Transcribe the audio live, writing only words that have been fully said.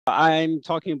I'm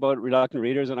talking about reluctant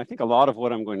readers, and I think a lot of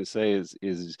what I'm going to say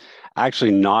is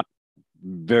actually not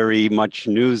very much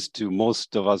news to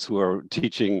most of us who are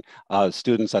teaching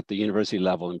students at the university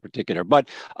level in particular. But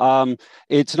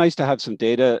it's nice to have some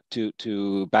data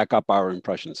to back up our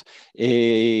impressions.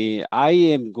 I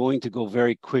am going to go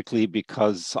very quickly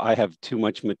because I have too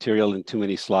much material and too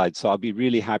many slides. So I'll be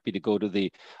really happy to go to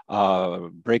the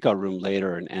breakout room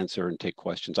later and answer and take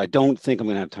questions. I don't think I'm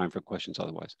going to have time for questions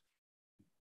otherwise.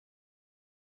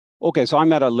 Okay, so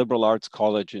I'm at a liberal arts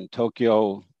college in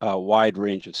Tokyo, a wide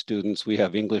range of students. We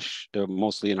have English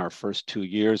mostly in our first 2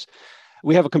 years.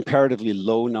 We have a comparatively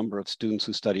low number of students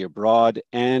who study abroad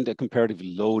and a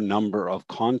comparatively low number of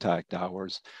contact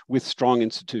hours with strong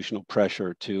institutional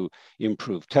pressure to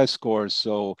improve test scores.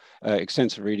 So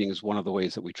extensive reading is one of the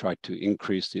ways that we try to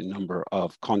increase the number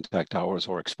of contact hours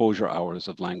or exposure hours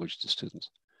of language to students.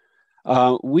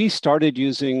 We started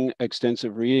using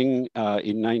extensive reading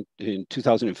in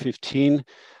 2015.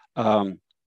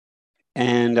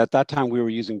 And at that time, we were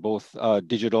using both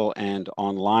digital and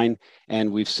online,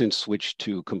 and we've since switched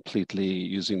to completely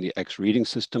using the X reading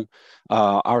system.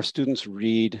 Our students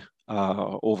read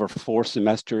over 4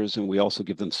 semesters, and we also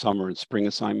give them summer and spring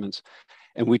assignments.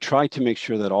 And we try to make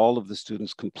sure that all of the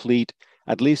students complete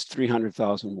at least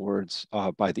 300,000 words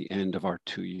by the end of our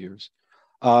 2 years.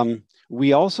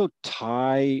 We also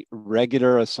tie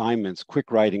regular assignments,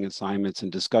 quick writing assignments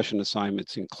and discussion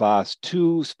assignments in class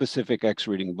to specific X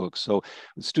reading books. So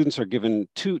students are given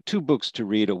two books to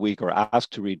read a week or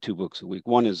asked to read 2 books a week.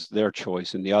 One is their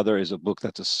choice and the other is a book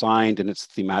that's assigned and it's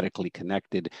thematically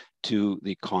connected to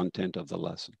the content of the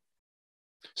lesson.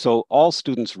 So all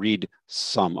students read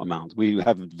some amount. We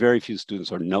have very few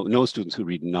students or no students who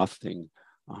read nothing.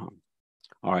 All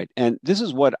right, and this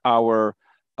is what our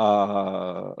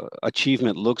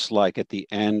achievement looks like at the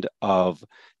end of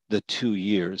the 2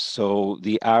 years. So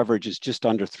the average is just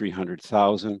under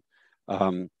 300,000.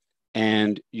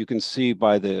 And you can see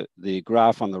by the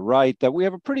graph on the right that we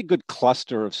have a pretty good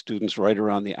cluster of students right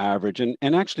around the average. And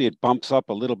actually it bumps up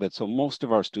a little bit. So most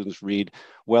of our students read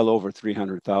well over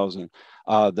 300,000.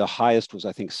 The highest was,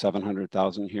 I think,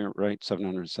 700,000 here, right?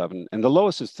 707. And the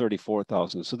lowest is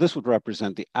 34,000. So this would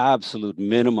represent the absolute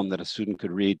minimum that a student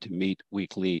could read to meet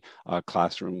weekly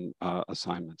classroom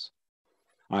assignments.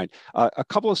 All right. A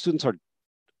couple of students are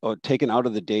taken out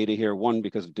of the data here, one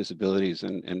because of disabilities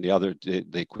and the other,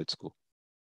 they quit school.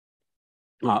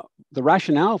 The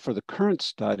rationale for the current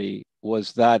study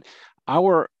was that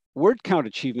our word count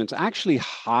achievements actually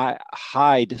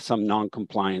hide some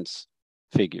non-compliance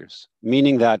figures,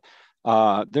 meaning that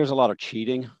there's a lot of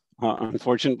cheating,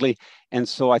 unfortunately. And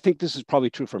so I think this is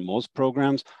probably true for most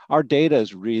programs. Our data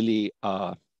is really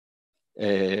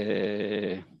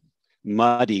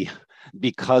muddy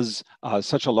because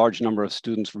such a large number of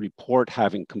students report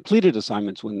having completed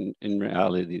assignments when in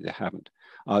reality they haven't.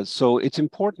 So it's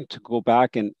important to go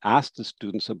back and ask the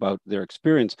students about their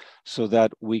experience so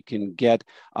that we can get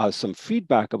some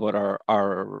feedback about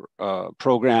our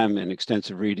program and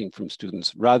extensive reading from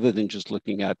students rather than just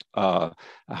looking at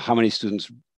how many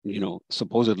students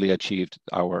supposedly achieved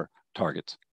our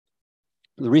targets.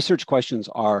 The research questions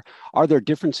are there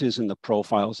differences in the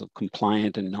profiles of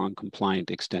compliant and non-compliant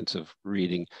extensive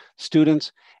reading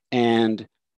students? And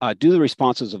do the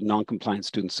responses of non-compliant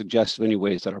students suggest any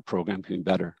ways that our program can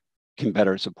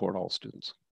better support all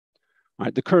students? All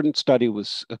right, the current study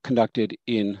was conducted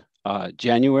in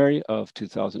January of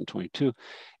 2022,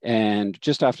 and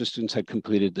just after students had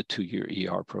completed the 2-year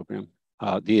ER program.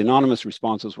 The anonymous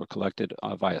responses were collected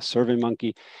via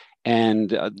SurveyMonkey, and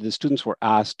the students were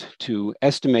asked to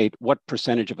estimate what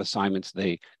percentage of assignments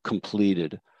they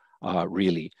completed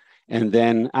really. And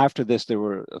then after this, there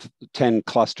were 10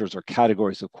 clusters or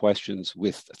categories of questions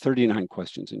with 39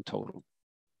 questions in total.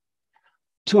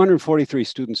 243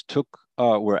 students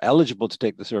were eligible to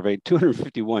take the survey.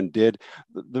 251 did.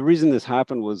 The reason this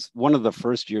happened was one of the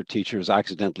first-year teachers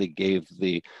accidentally gave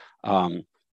the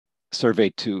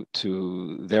survey to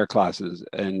their classes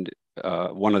and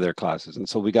one of their classes. And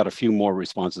so we got a few more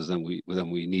responses than we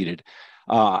needed.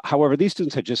 However, these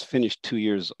students had just finished 2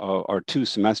 years or 2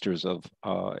 semesters of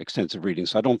extensive reading.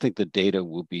 So I don't think the data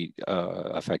will be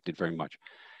affected very much.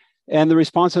 And the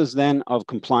responses then of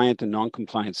compliant and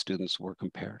non-compliant students were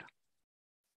compared.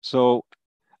 So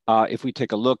if we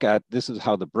take a look at, this is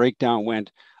how the breakdown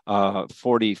went,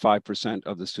 45%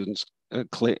 of the students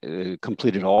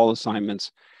completed all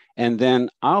assignments. And then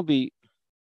I'll be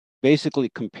basically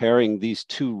comparing these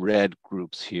 2 red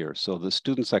groups here. So the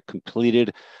students that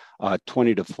completed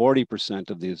 20 to 40%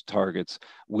 of these targets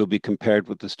will be compared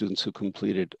with the students who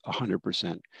completed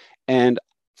 100%. And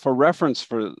for reference,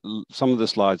 for some of the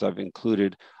slides, I've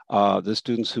included the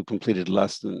students who completed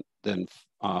less than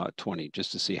 20,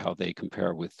 just to see how they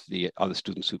compare with the other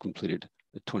students who completed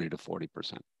 20 to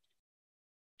 40%.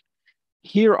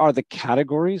 Here are the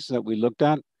categories that we looked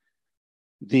at.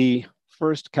 The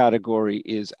first category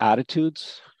is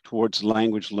attitudes towards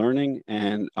language learning,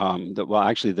 and well,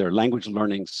 actually their language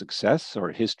learning success or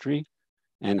history,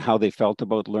 and how they felt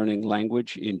about learning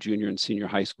language in junior and senior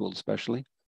high school especially.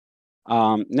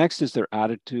 Next is their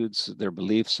attitudes, their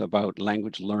beliefs about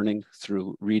language learning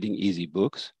through reading easy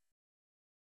books.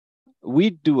 We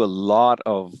do a lot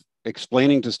of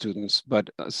explaining to students, but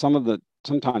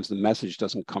sometimes the message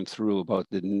doesn't come through about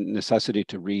the necessity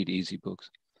to read easy books.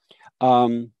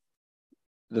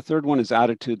 The third one is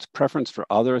attitudes, preference for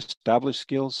other established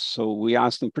skills. So we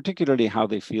ask them particularly how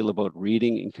they feel about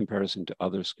reading in comparison to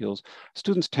other skills.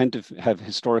 Students tend to have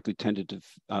historically tended to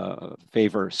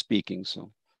favor speaking.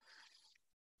 So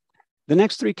the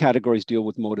next three categories deal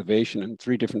with motivation and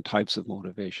three different types of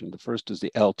motivation. The first is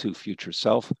the L2 future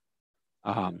self.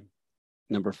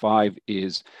 Number 5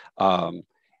 is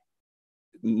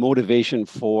motivation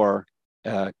for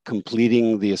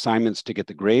completing the assignments to get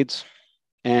the grades.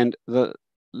 And the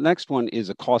next one is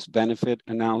a cost benefit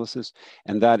analysis,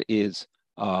 and that is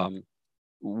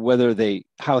whether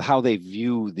how they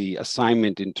view the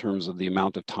assignment in terms of the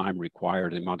amount of time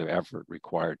required, the amount of effort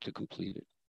required to complete it.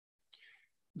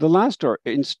 The last are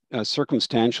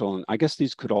circumstantial, and I guess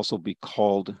these could also be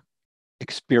called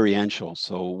experiential.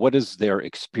 So what is their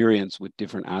experience with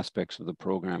different aspects of the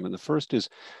program? And the first is,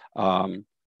 or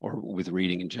with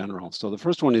reading in general. So the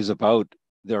first one is about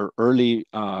their early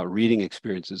reading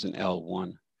experiences in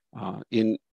L1.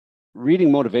 In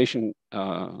reading motivation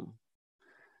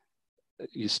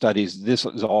studies, this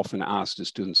is often asked to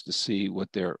students to see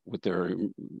what their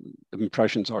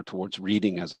impressions are towards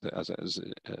reading as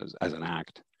an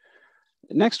act.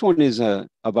 The next one is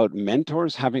about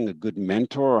mentors, having a good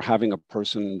mentor or having a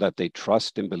person that they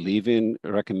trust and believe in,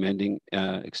 recommending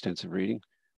extensive reading.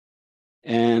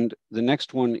 And the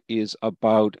next one is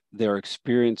about their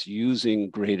experience using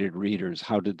graded readers.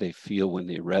 How did they feel when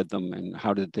they read them, and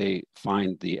how did they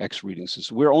find the X reading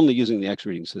system? We're only using the X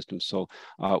reading system, so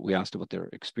we asked about their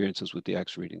experiences with the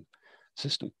X reading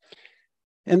system.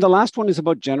 And the last one is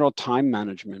about general time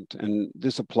management, and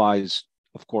this applies,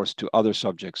 of course, to other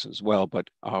subjects as well,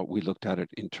 but we looked at it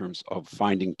in terms of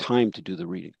finding time to do the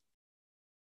reading.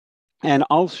 And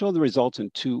I'll show the results in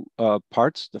two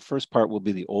parts. The first part will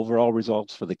be the overall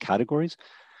results for the categories.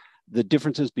 The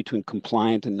differences between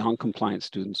compliant and non-compliant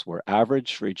students were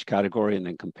averaged for each category and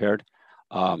then compared.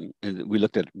 And we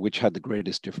looked at which had the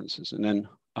greatest differences. And then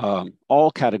all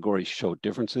categories showed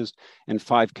differences, and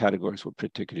 5 categories were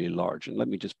particularly large. And let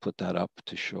me just put that up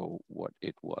to show what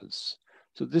it was.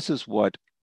 So this is what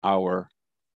the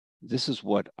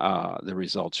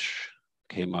results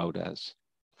came out as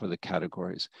for the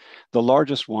categories. The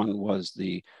largest one was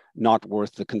the not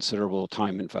worth the considerable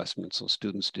time investment. So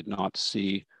students did not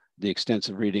see the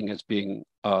extensive reading as being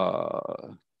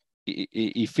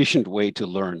efficient way to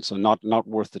learn. So not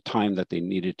worth the time that they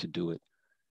needed to do it.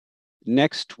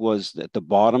 Next was at the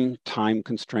bottom, time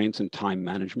constraints and time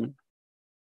management.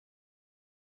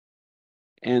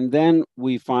 And then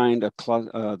we find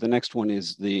the next one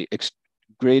is the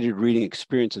graded reading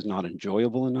experience is not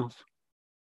enjoyable enough.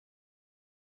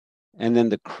 And then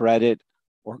the credit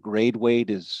or grade weight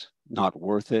is not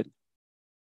worth it.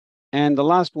 And the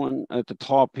last one at the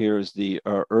top here is the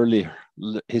early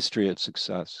history of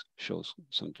success, shows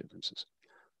some differences.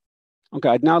 Okay,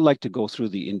 I'd now like to go through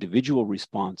the individual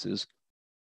responses,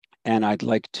 and I'd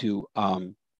like to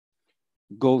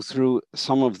go through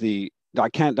some of the,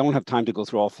 don't have time to go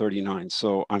through all 39,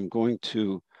 so I'm going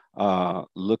to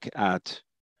look at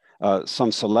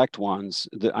some select ones,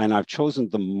 and I've chosen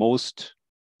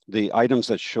the items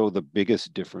that show the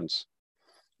biggest difference.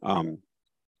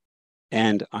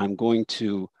 And I'm going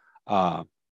to go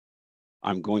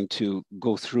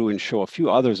through and show a few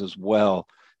others as well,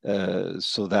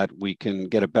 so that we can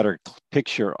get a better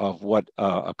picture of what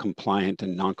a compliant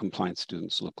and non-compliant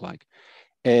students look like.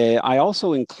 I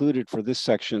also included for this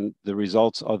section the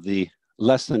results of the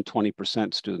less than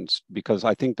 20% students, because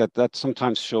I think that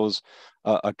sometimes shows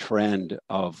a trend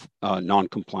of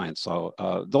non-compliance. So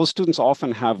those students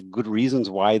often have good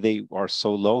reasons why they are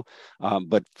so low,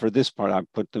 but for this part, I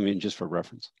put them in just for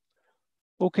reference.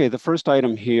 Okay, the first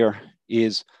item here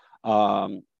is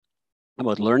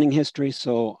about learning history.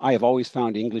 So I have always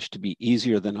found English to be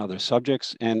easier than other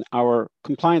subjects, and our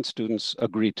compliance students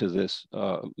agree to this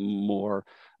more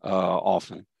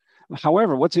often.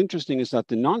 However, what's interesting is that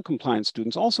the non-compliant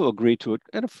students also agree to it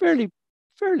at a fairly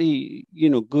fairly,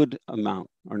 good amount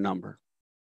or number,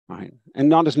 right? And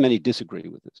not as many disagree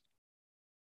with this.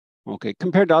 Okay,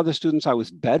 compared to other students, I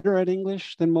was better at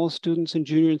English than most students in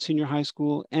junior and senior high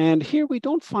school. And here we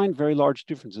don't find very large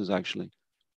differences, actually.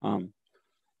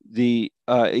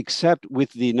 Except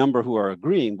with the number who are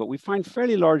agreeing, but we find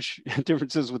fairly large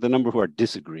differences with the number who are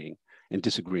disagreeing and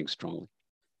disagreeing strongly.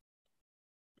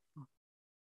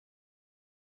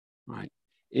 Right.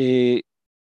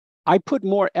 I put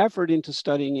more effort into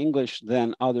studying English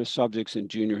than other subjects in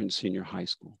junior and senior high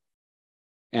school.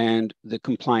 And the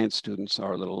compliant students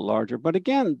are a little larger. But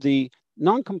again, the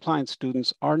non-compliant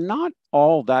students are not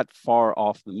all that far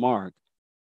off the mark.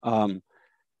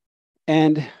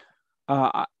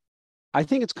 I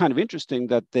think it's kind of interesting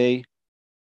that they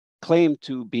claim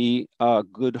to be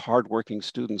good, hardworking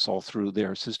students all through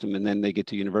their system, and then they get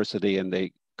to university and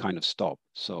they kind of stop.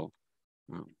 So,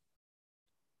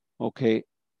 okay.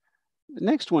 The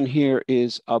next one here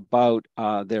is about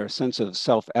their sense of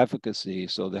self-efficacy.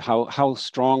 So how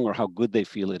strong or how good they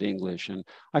feel at English. And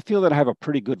I feel that I have a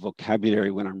pretty good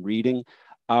vocabulary when I'm reading.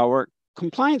 Our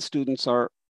compliant students are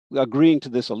agreeing to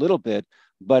this a little bit,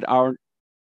 but our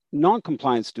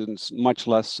non-compliant students much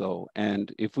less so.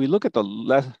 And if we look at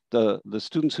the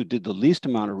students who did the least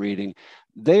amount of reading,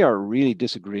 they are really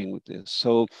disagreeing with this.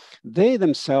 So they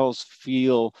themselves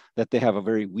feel that they have a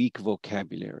very weak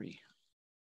vocabulary.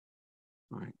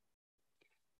 All right.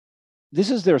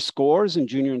 This is their scores in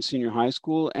junior and senior high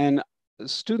school, and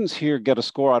students here get a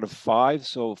score out of 5.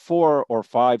 So 4 or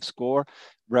 5 score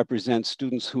represents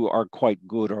students who are quite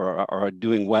good or are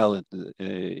doing well in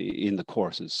the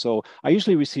courses. So I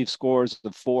usually receive scores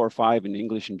of 4 or 5 in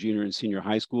English in junior and senior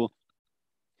high school.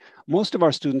 Most of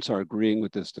our students are agreeing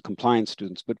with this, the compliant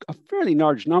students, but a fairly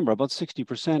large number, about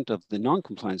 60% of the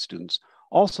non-compliant students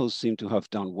also seem to have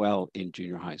done well in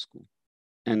junior high school.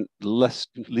 And the lowest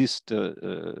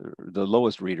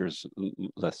readers,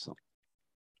 less so.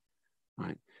 All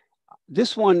right.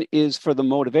 This one is for the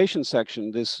motivation section,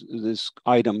 this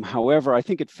item. However, I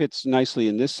think it fits nicely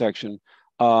in this section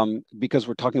because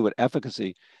we're talking about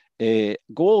efficacy.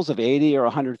 Goals of 80 or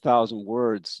 100,000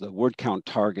 words, the word count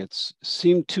targets,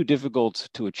 seemed too difficult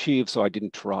to achieve, so I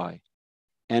didn't try.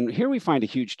 And here we find a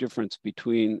huge difference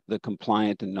between the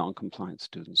compliant and non-compliant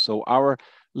students. So our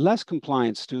less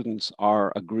compliant students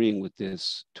are agreeing with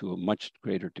this to a much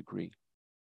greater degree.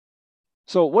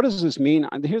 So what does this mean?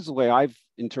 And here's the way I've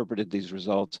interpreted these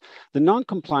results. The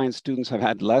non-compliant students have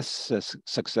had less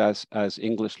success as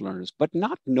English learners, but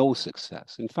not no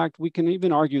success. In fact, we can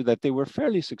even argue that they were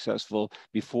fairly successful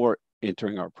before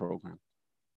entering our program.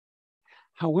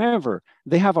 However,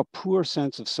 they have a poor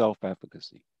sense of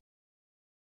self-efficacy.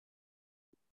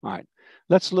 All right,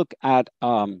 let's look at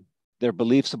their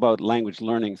beliefs about language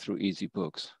learning through easy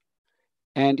books.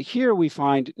 And here we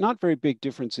find not very big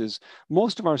differences.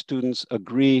 Most of our students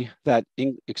agree that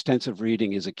extensive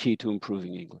reading is a key to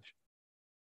improving English.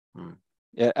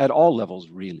 At all levels,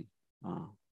 really.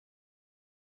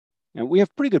 And we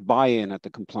have pretty good buy-in at the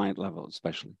compliant level,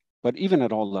 especially, but even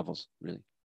at all levels, really.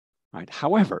 All right.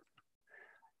 However,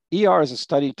 ER is a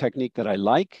study technique that I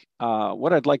like.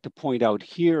 What I'd like to point out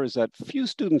here is that few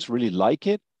students really like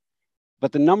it,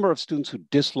 but the number of students who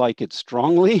dislike it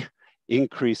strongly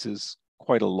increases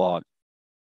quite a lot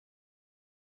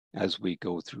as we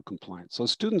go through compliance. So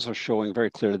students are showing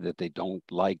very clearly that they don't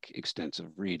like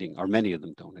extensive reading, or many of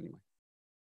them don't anyway.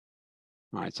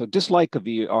 All right, so dislike of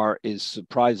ER is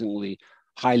unsurprisingly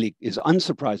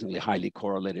highly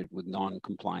correlated with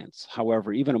non-compliance.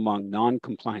 However, even among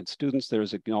non-compliant students, there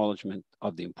is acknowledgement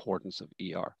of the importance of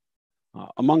ER.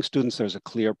 Among students, there's a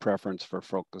clear preference for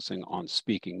focusing on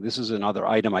speaking. This is another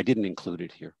item, I didn't include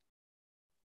it here.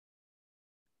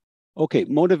 Okay,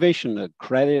 motivation,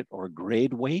 credit or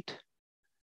grade weight.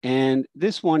 And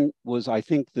this one was, I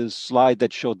think, the slide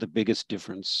that showed the biggest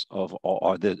difference of all,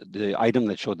 or the item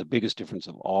that showed the biggest difference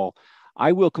of all.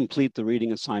 I will complete the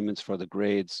reading assignments for the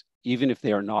grades, even if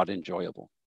they are not enjoyable.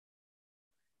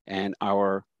 And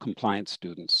our compliant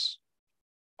students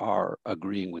are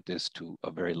agreeing with this to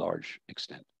a very large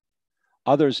extent.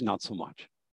 Others, not so much.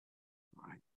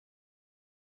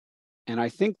 And I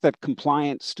think that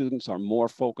compliant students are more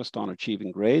focused on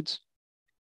achieving grades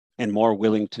and more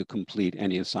willing to complete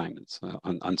any assignments,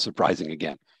 unsurprising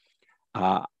again.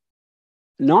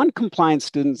 Non-compliant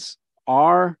students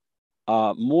are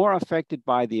more affected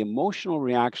by the emotional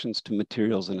reactions to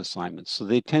materials and assignments. So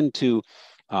they tend to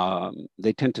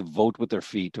vote with their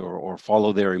feet or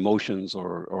follow their emotions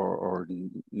or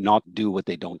not do what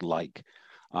they don't like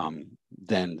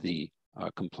than the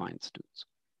compliant students.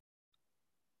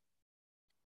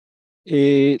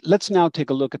 Let's now take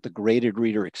a look at the graded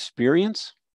reader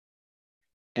experience.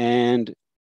 And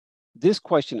this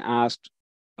question asked,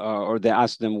 or they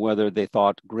asked them whether they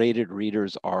thought graded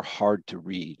readers are hard to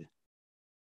read.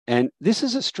 And this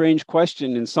is a strange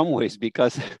question in some ways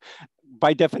because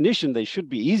by definition, they should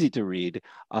be easy to read.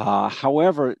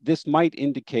 However, this might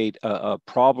indicate a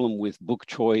problem with book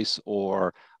choice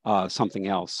or something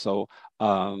else. So,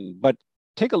 but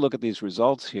take a look at these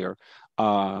results here.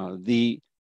 The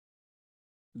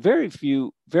very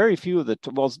few of the,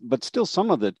 well, but still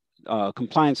some of the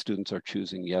compliance students are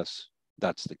choosing, yes,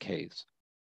 that's the case.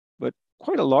 But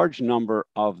quite a large number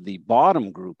of the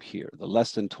bottom group here, the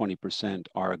less than 20%,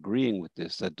 are agreeing with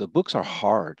this, that the books are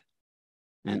hard.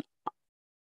 And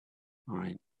all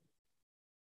right.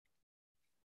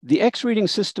 The X reading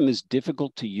system is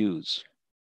difficult to use.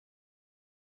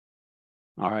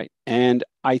 All right. And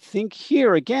I think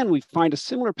here, again, we find a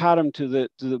similar pattern to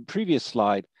the previous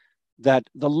slide, that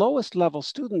the lowest level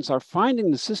students are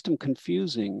finding the system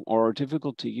confusing or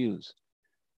difficult to use,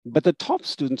 but the top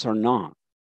students are not,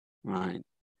 right?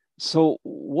 So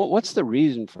what's the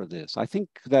reason for this? I think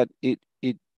that it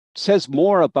says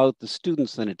more about the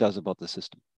students than it does about the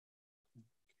system.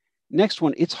 Next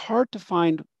one, it's hard to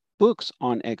find books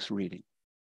on X reading.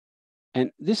 And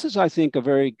this is, I think, a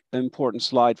very important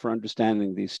slide for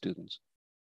understanding these students.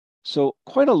 So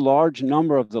quite a large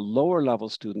number of the lower level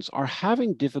students are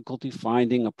having difficulty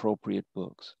finding appropriate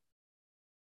books,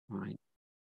 right?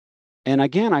 And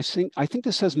again, I think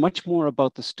this says much more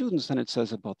about the students than it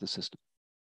says about the system.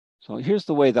 So here's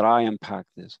the way that I unpack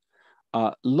this.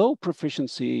 Low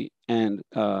proficiency and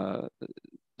the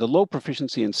low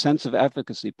proficiency and sense of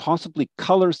efficacy possibly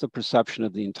colors the perception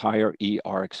of the entire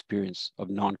ER experience of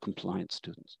non-compliant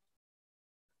students.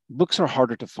 Books are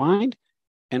harder to find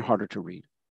and harder to read.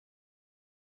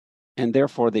 And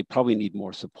therefore, they probably need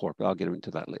more support, but I'll get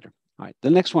into that later. All right, the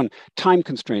next one, time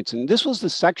constraints. And this was the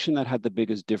section that had the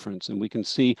biggest difference. And we can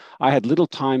see I had little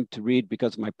time to read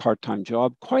because of my part-time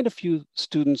job. Quite a few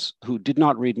students who did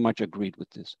not read much agreed with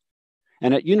this.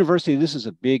 And at university, this is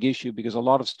a big issue because a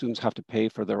lot of students have to pay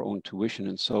for their own tuition.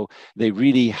 And so they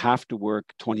really have to work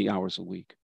 20 hours a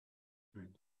week.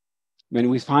 And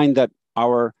we find that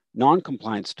our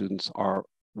non-compliant students are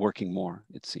working more,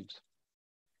 it seems.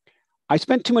 I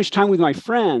spent too much time with my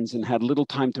friends and had little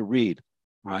time to read,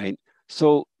 right?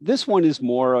 So this one is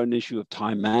more an issue of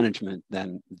time management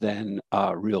than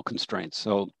real constraints.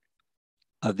 So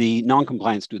the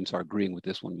non-compliant students are agreeing with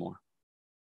this one more.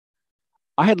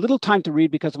 I had little time to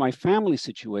read because of my family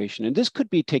situation, and this could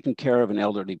be taking care of an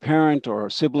elderly parent or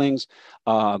siblings,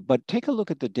 but take a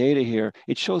look at the data here.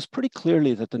 It shows pretty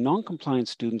clearly that the non-compliant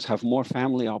students have more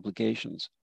family obligations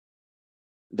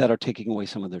that are taking away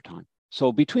some of their time.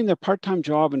 So between their part-time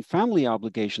job and family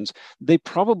obligations, they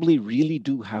probably really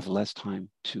do have less time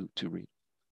to read.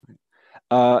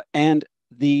 And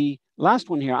the last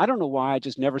one here, I don't know why, I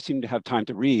just never seem to have time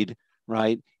to read,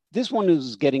 right? This one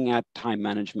is getting at time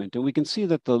management. And we can see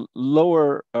that the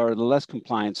lower or the less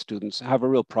compliant students have a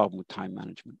real problem with time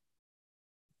management.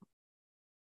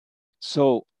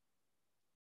 So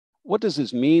what does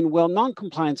this mean? Well,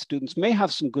 non-compliant students may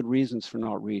have some good reasons for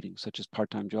not reading, such as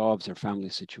part-time jobs or family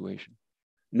situation.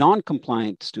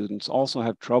 Non-compliant students also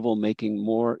have trouble making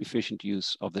more efficient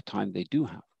use of the time they do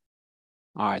have.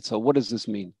 All right, so what does this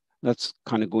mean? Let's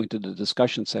kind of go into the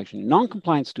discussion section.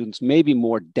 Non-compliant students may be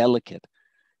more delicate,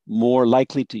 more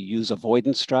likely to use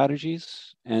avoidance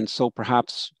strategies, and so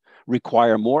perhaps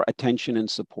require more attention and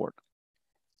support.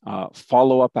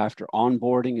 Follow-up after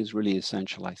onboarding is really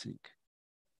essential, I think.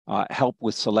 Help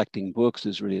with selecting books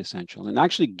is really essential. And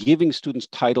actually giving students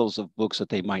titles of books that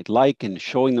they might like and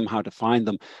showing them how to find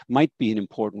them might be an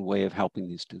important way of helping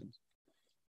these students.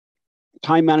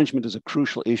 Time management is a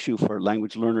crucial issue for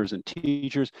language learners and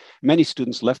teachers. Many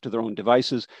students left to their own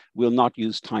devices will not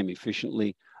use time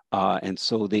efficiently. And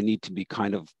so they need to be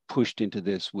kind of pushed into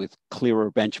this with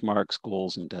clearer benchmarks,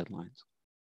 goals, and deadlines.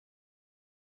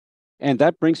 And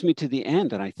that brings me to the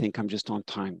end, and I think I'm just on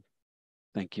time.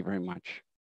 Thank you very much.